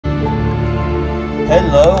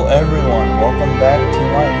Hello everyone, welcome back to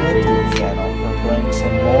my YouTube channel. We're playing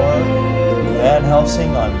some more Van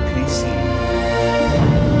Helsing on PC.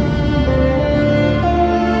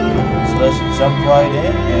 So let's jump right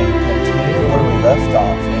in and continue where we left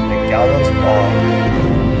off in the Gallows Bar.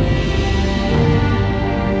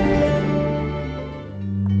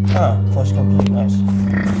 Ah, quest complete, nice.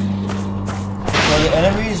 So the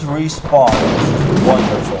enemies respawn, which is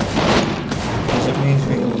wonderful, because it means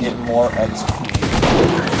we can get more XP.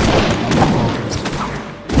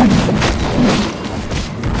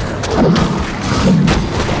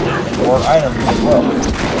 And more items as well.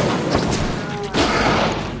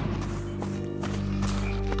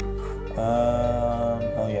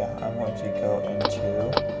 Oh yeah, I'm going to go into...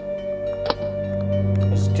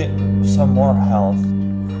 Let's get some more health.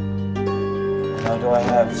 Now do I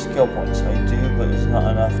have skill points? I do, but it's not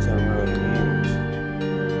enough to really use.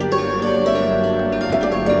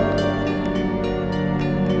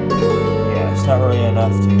 It's not really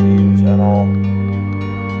enough to use at all.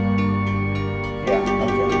 Yeah,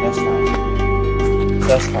 okay, that's fine.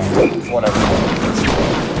 That's fine, whatever.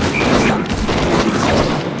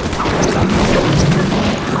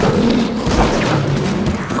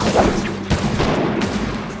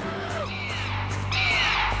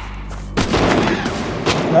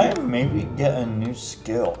 Can I maybe get a new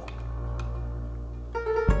skill?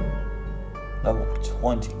 Level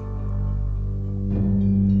 20.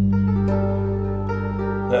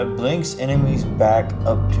 That blinks enemies back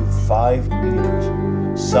up to 5 meters.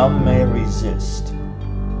 Some may resist.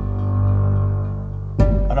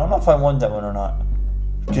 I don't know if I want that one or not.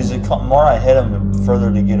 Because the more I hit them, the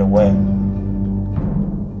further they get away.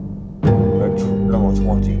 Level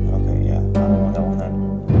 20. Okay, yeah. I don't want that one then.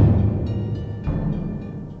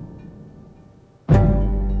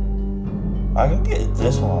 I can get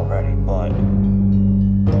this one already, but...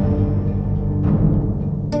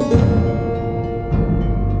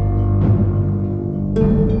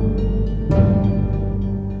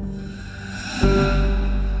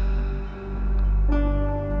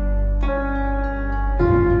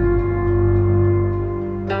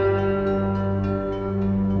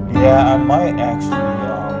 Yeah, I might actually,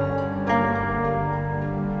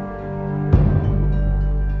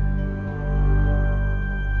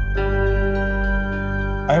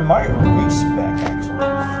 I might respec, actually.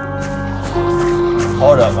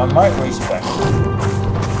 Hold up, I might respec.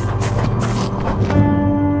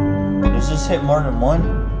 Does this hit more than one?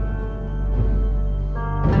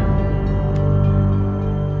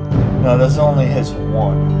 No, this only hits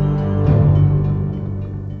one.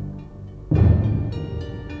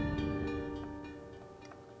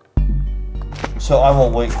 So I will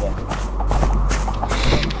wait then.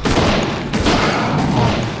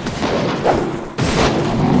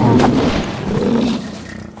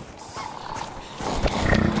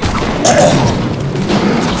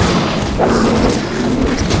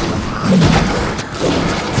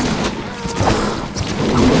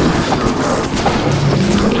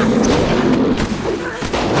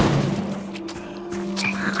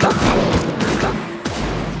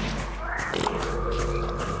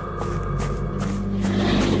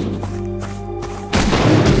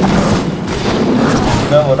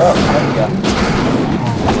 Level it up, there you go.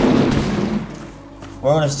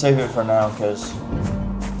 We're gonna save it for now, because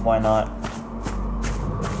why not?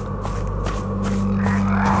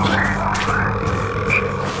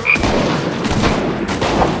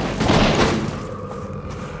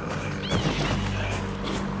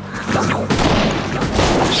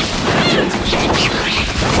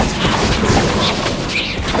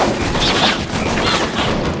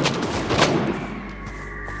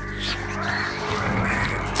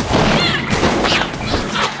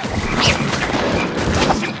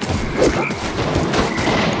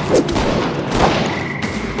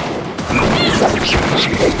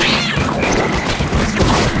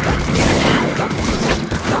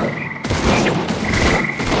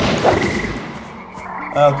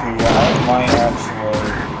 Okay, yeah, I might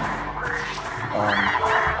actually,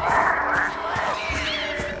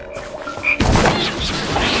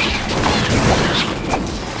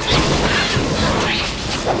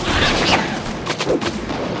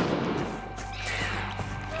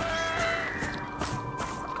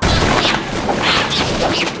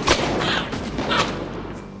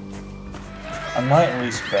 I might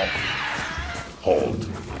respec. Hold.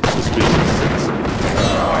 Suspicious.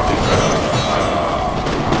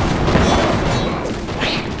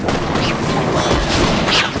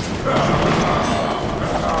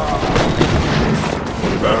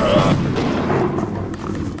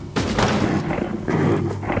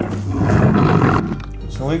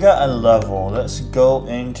 So we got a level. Let's go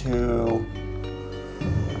into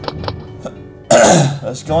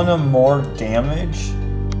Let's go into more damage.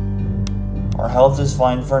 Our health is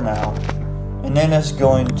fine for now. And then let's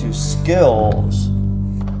go into skills.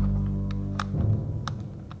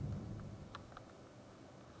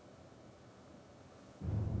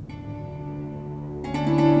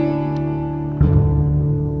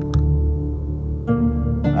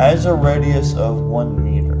 Has a radius of 1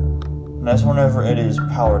 meter. And that's whenever it is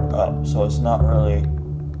powered up, so it's not really...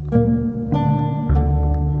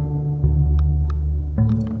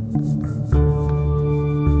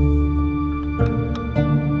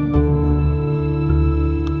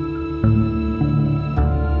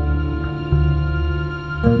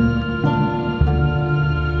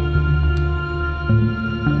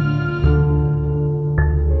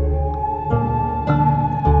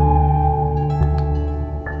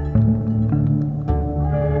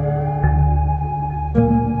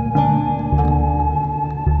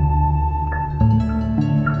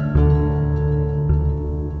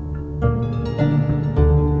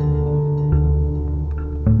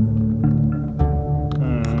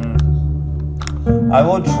 I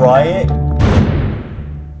will try it.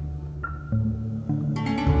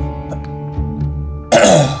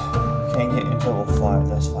 Can't get into level 5,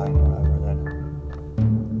 that's fine, whatever then.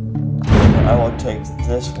 I will take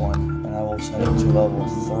this one and I will set it to level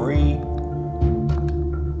 3.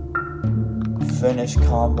 Finish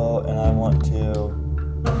combo, and I want to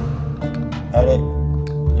edit,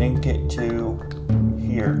 link it to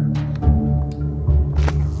here.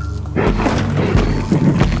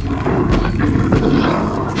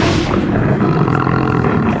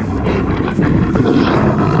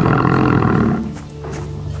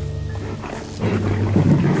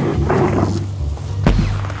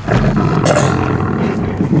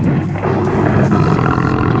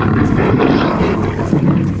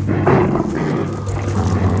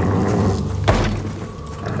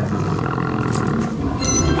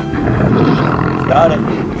 Got it.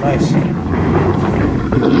 Nice.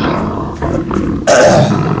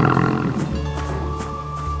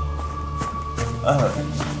 Alright.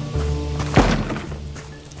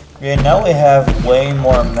 Okay, now we have way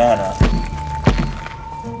more mana.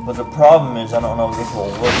 But the problem is I don't know if this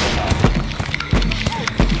will work or not.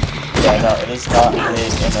 Yeah, no, it is not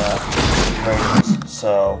hit in a radius,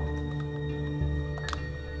 so...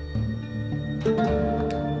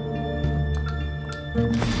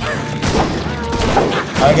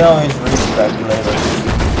 I can always respec later.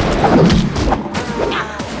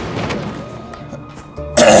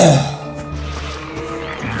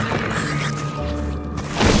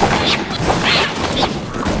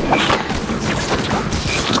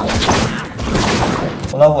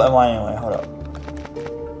 What level am I anyway? Hold up.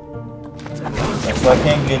 Yeah, so I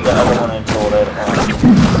can't get the other one until later on.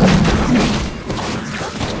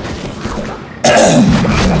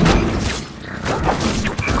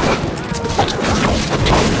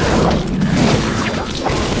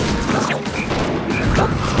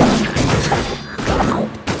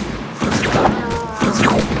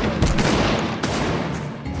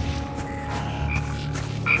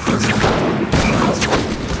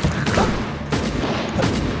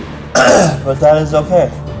 But that is okay.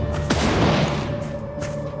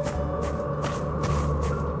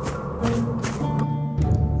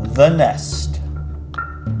 The nest.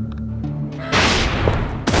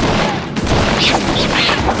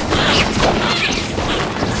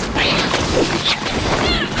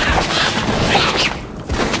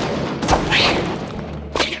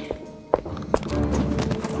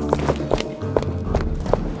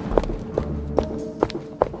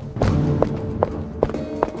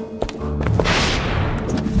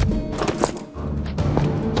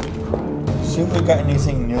 See if we got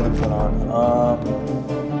anything new to put on.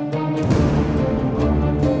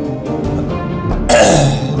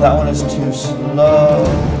 That one is too slow.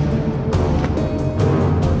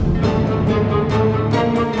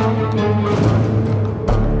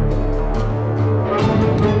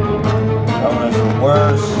 That one is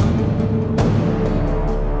worse.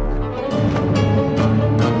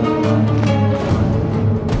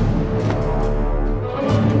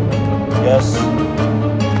 Yes.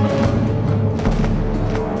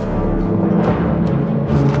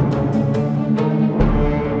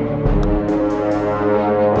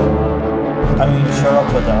 I mean, sure, I'll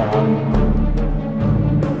put that one on.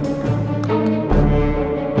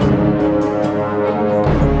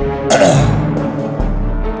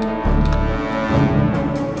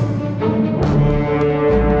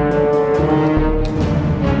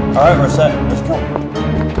 Alright, we're set. Let's go.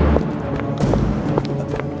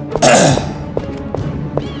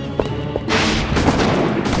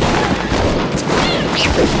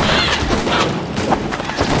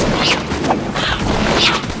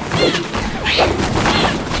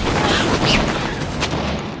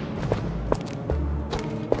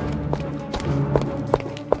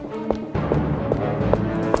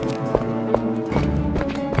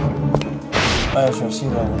 I should see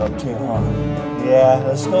leveled up too, huh? Yeah,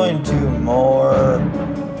 let's go into more.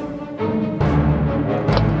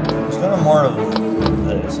 Let's go to more of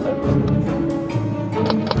this, I believe.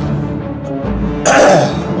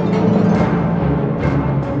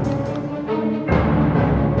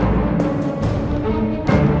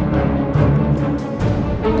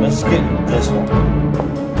 Let's get this one.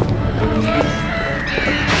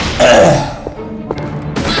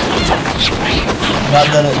 Not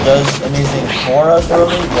that it does anything for us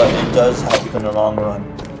really, but it does help in the long run.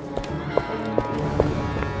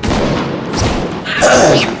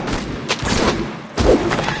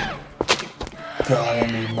 God, I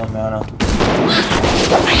need more mana.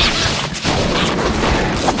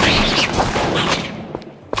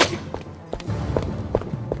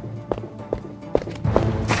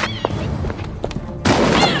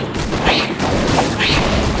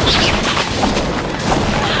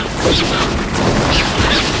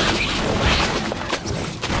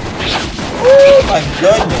 Oh my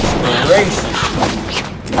goodness gracious.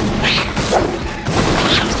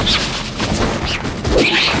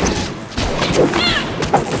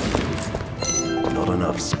 Not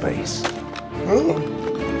enough space. Ooh.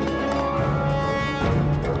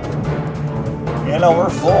 You know, we're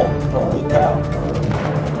full. Holy cow.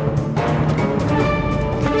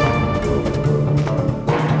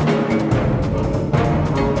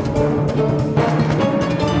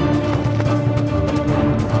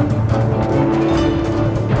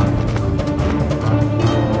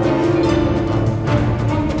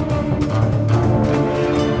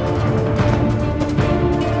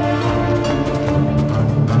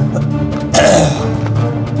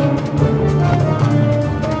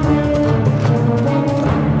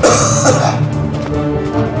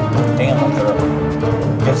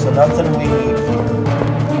 Nothing we need here.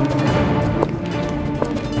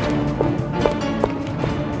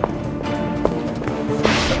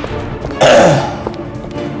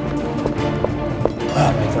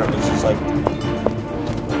 Wow, my throat is just like,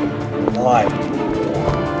 why?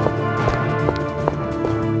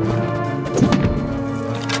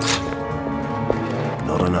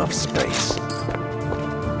 Not enough space.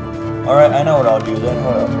 Alright, I know what I'll do then.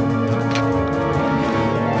 Hold up.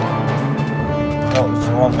 Oh, it's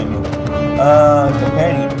the wrong menu.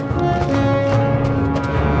 Companion.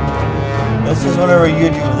 This is whenever you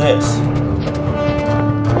do this.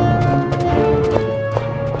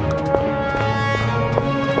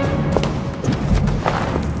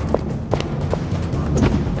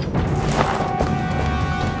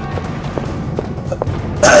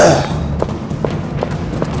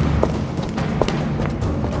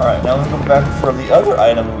 Alright, now we go back for the other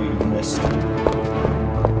item we missed.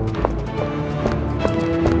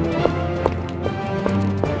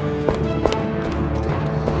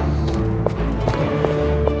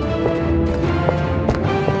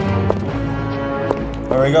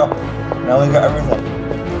 There we go. Now we got everything.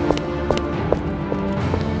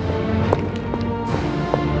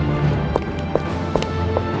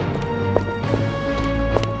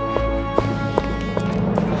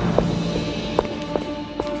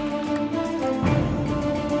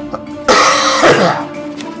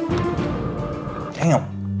 Damn.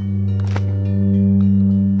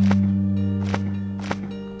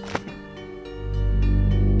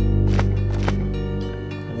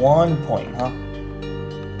 One point, huh?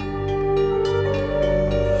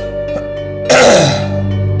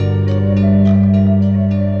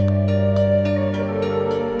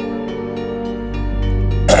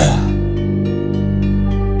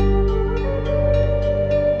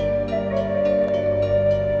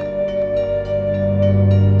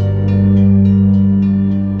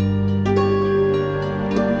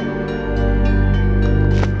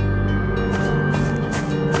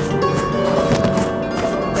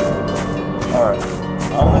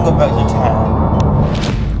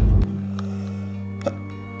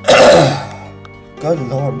 Good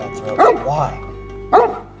lord, my throat. Why?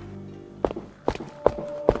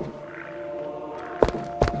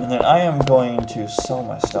 And then I am going to sell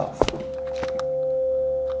my stuff.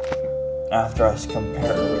 After I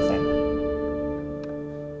compare everything.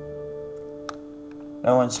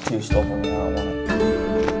 That one's too slow for me, I don't want it.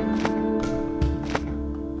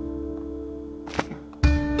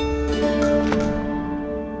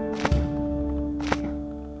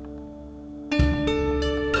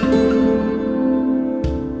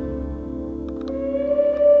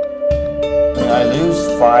 I lose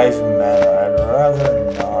 5 mana. I'd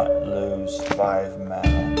rather not lose 5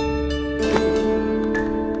 mana.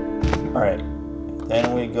 Alright.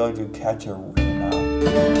 Then we go to Katarina.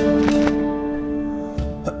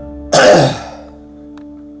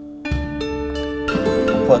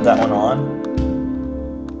 Put that one on.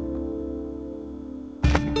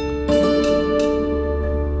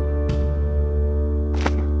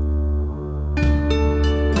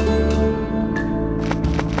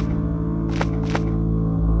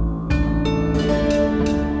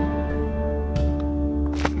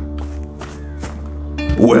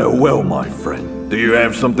 Well, well, my friend. Do you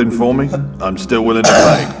have something for me? I'm still willing to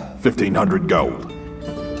pay. 1,500 gold.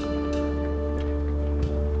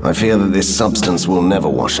 I fear that this substance will never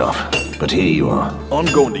wash off, but here you are. I'm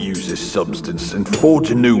going to use this substance and forge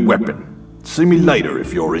a new weapon. See me later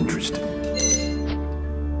if you're interested.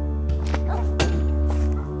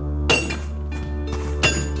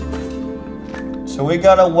 So we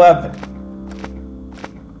got a weapon.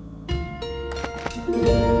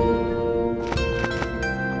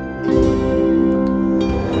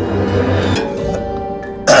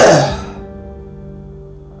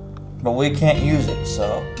 But we can't use it,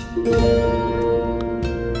 so...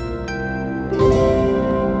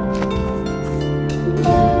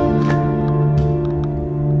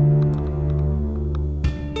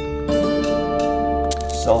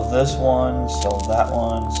 Sell this one, sell that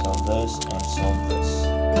one, sell this, and sell this.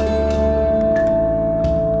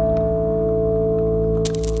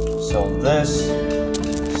 Sell this,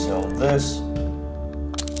 sell this,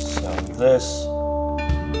 sell this.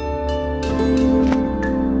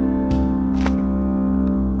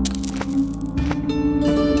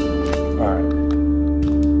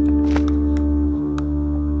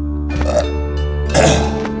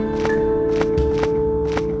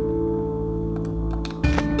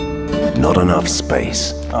 Not enough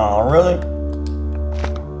space. Oh, really?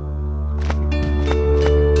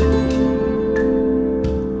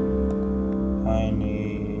 I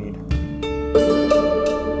need...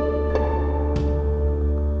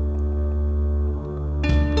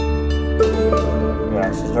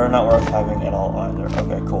 Yeah, so they're not worth having at all either.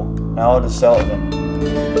 Okay, cool. Now I'll just sell it then.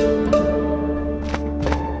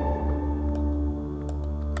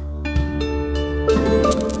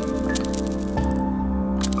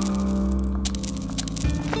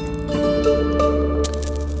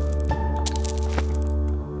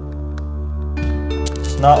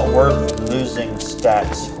 Not worth losing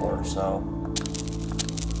stats for, so.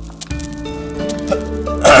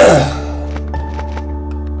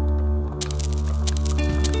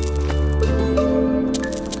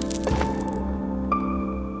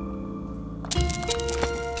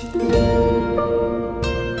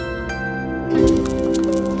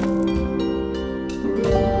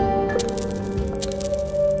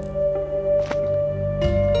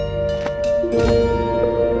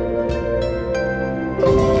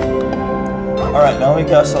 Alright, now we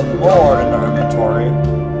got some more in our inventory.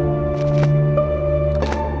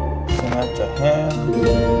 Send that to him.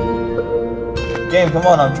 Game, come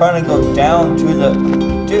on, I'm trying to go down to the...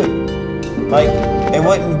 Dude, like, it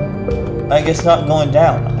wouldn't... Like, it's not going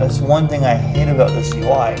down. That's one thing I hate about this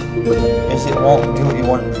UI, is it won't do what you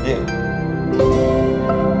want it to do.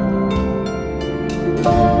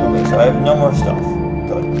 Okay, so I have no more stuff.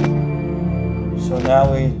 Good. So now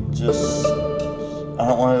we just... I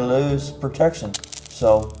don't want to lose protection,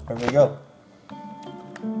 so there we go.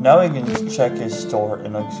 Now we can just check his store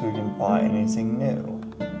and look so we can buy anything new.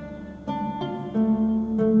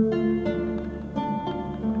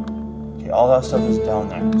 Okay, all that stuff is down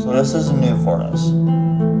there. So this is new for us.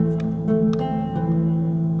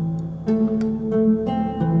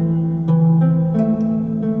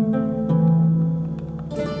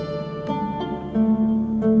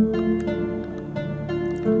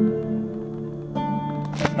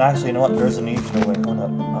 Actually, you know what? There's an easier way. Hold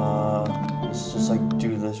up. Let's just like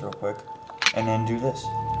do this real quick, and then do this.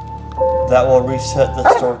 That will reset the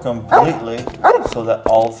store completely, so that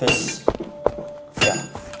all of his, yeah.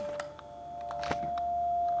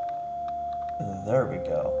 There we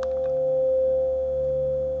go.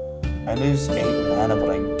 I lose 8 mana, but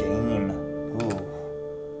I gain. Ooh.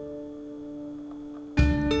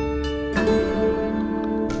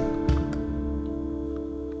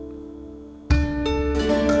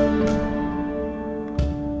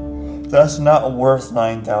 That's not worth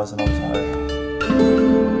 9,000, I'm sorry.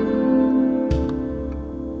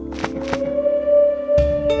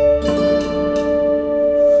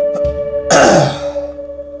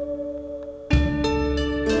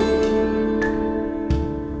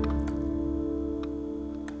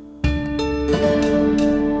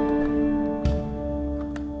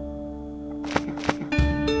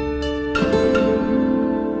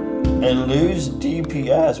 I lose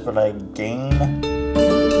DPS, but I gain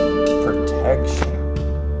protection.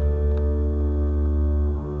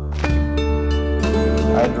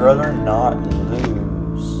 I'd rather not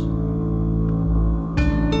lose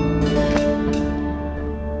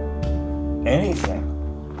anything.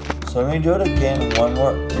 So let me do it again one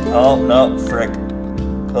more. Oh no, frick.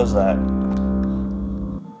 Close that.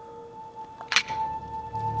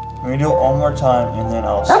 Let me do it one more time and then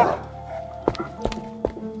I'll stop.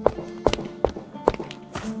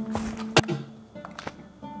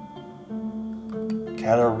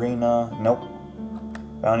 Katarina, nope.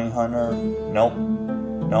 Bounty Hunter, nope.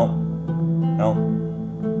 Nope. Nope.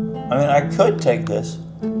 I mean, I could take this.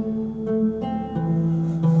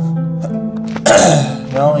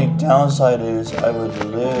 The only downside is I would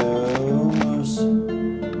lose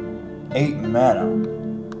 8 mana.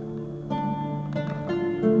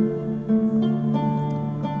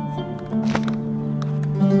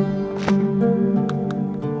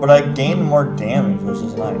 But I gain more damage, which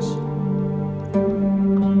is nice.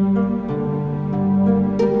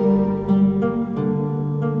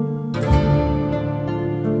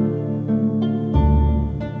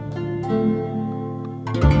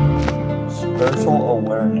 Spiritual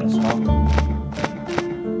awareness, huh?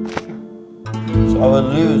 So I would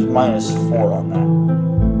lose -4 on that.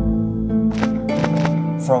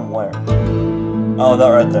 From where? Oh, that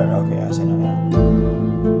right there. Okay, I see now.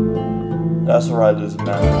 That's where I lose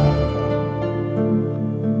mana. Okay.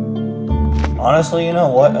 Honestly, you know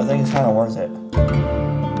what? I think it's kind of worth it.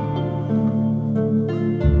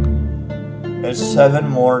 It's 7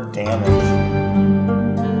 more damage.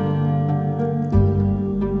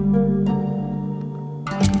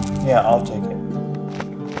 Yeah, I'll take it.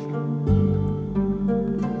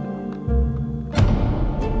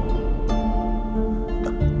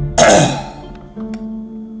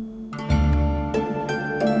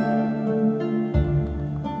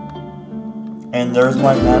 And there's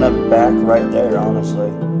my mana back right there, honestly.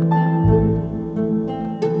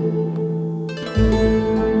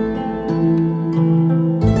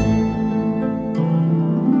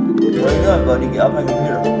 What are you doing, buddy? Get off my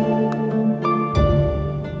computer.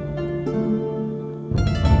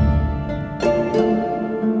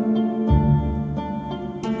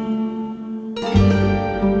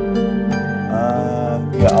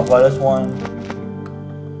 Yeah, I'll buy this one.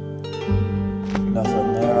 Nothing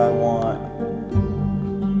there I want.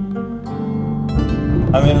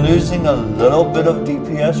 I mean, losing a little bit of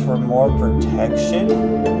DPS for more protection.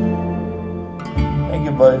 Thank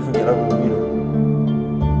you, buddy, for getting over the meter.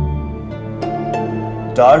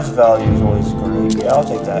 Dodge value is always great. Yeah, I'll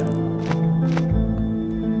take that.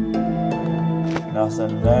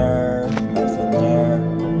 Nothing there. Nothing there.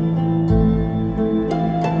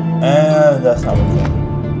 And that's not worth it.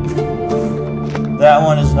 That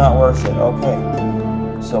one is not worth it. Okay.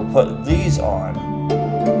 So put these on.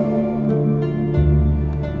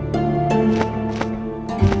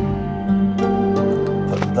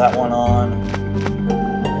 Put that one on.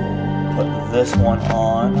 Put this one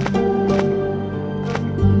on.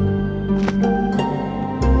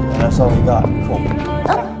 And that's all we got. Cool.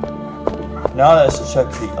 Now let's check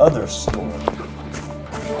the other store.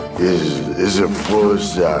 Is it full of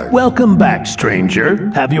stock? Welcome back,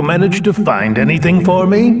 stranger. Have you managed to find anything for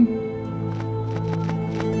me?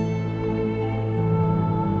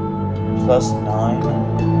 +9.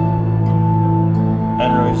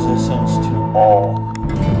 And resistance to all.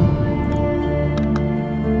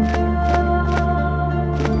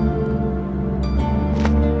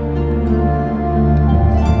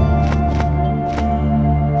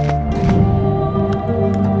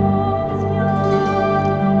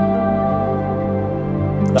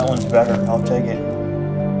 That one's better. I'll take it.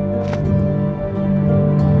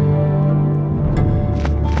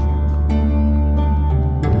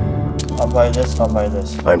 I'll buy this. I'll buy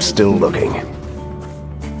this. I'm still looking.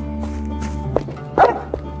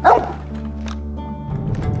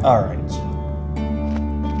 Alright.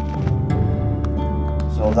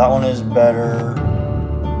 So that one is better.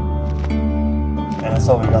 And that's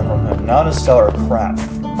all we got from him. Now to sell our crap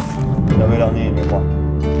that we don't need anymore.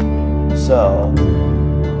 So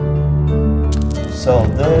sell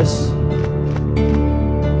this.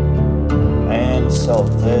 And sell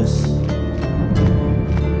this.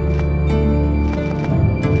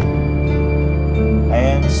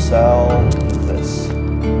 And sell this.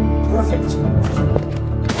 Perfect.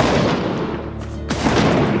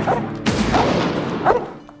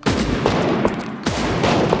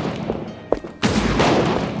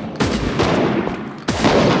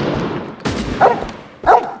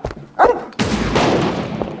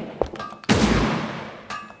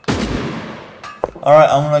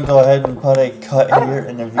 Alright, I'm going to go ahead and put a cut here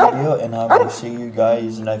in the video, and I will see you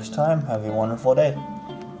guys next time. Have a wonderful day.